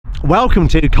Welcome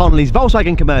to Connolly's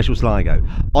Volkswagen Commercial SLIGO.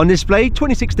 On display,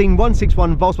 2016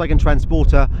 161 Volkswagen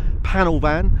Transporter panel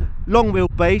van, long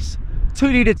wheelbase,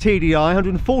 2-litre TDI,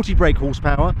 140 brake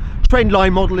horsepower,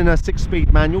 Trendline model in a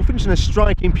 6-speed manual, finished in a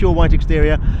striking pure white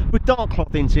exterior with dark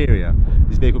cloth interior.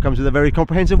 This vehicle comes with a very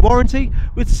comprehensive warranty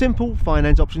with simple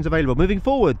finance options available. Moving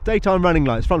forward, daytime running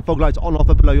lights, front fog lights on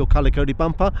offer below your colour-coded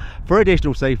bumper for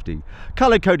additional safety.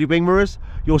 Colour-coded wing mirrors,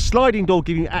 your sliding door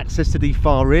giving you access to the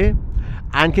far rear,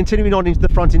 and continuing on into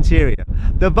the front interior.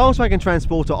 The Volkswagen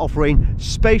Transporter offering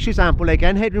spacious ample leg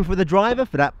and headroom for the driver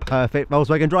for that perfect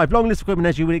Volkswagen drive. Long list of equipment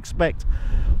as you would expect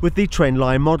with the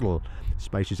Trendline model.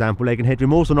 Spacious ample leg and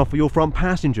headroom also on offer your front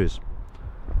passengers.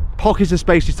 Pockets of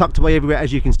space is tucked away everywhere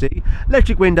as you can see.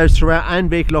 Electric windows throughout and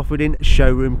vehicle offered in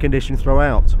showroom condition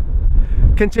throughout.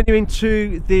 Continuing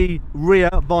to the rear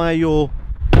via your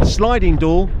sliding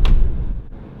door.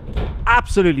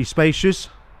 Absolutely spacious.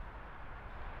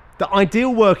 The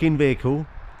ideal working vehicle,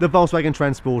 the Volkswagen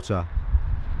Transporter.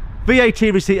 VAT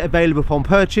receipt available upon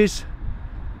purchase.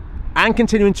 And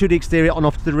continuing to the exterior on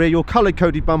off to the rear, your colour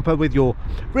coded bumper with your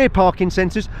rear parking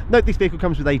sensors. Note this vehicle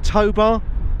comes with a tow bar.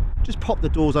 Just pop the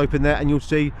doors open there and you'll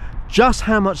see just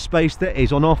how much space there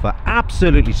is on offer.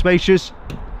 Absolutely spacious.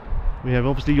 We have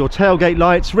obviously your tailgate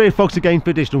lights, rear fogs again for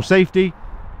additional safety.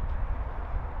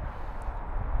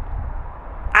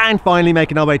 And finally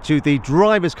making our way to the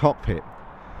driver's cockpit.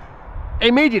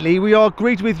 Immediately we are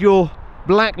greeted with your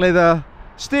black leather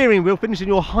steering wheel, finished in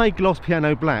your high gloss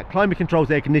piano black, climate controls,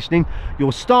 air conditioning,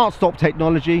 your start stop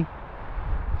technology,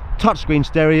 touchscreen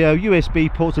stereo,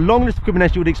 USB ports, a long list of equipment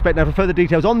as you would expect. Now for further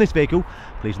details on this vehicle,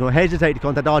 please do not hesitate to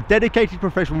contact our dedicated,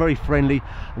 professional, very friendly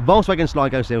Volkswagen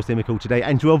SLIGO sales team a call today,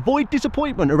 and to avoid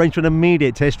disappointment, arrange for an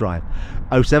immediate test drive.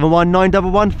 071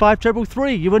 911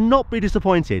 5333. You will not be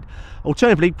disappointed.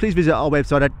 Alternatively, please visit our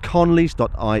website at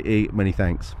connolleys.ie. Many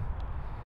thanks.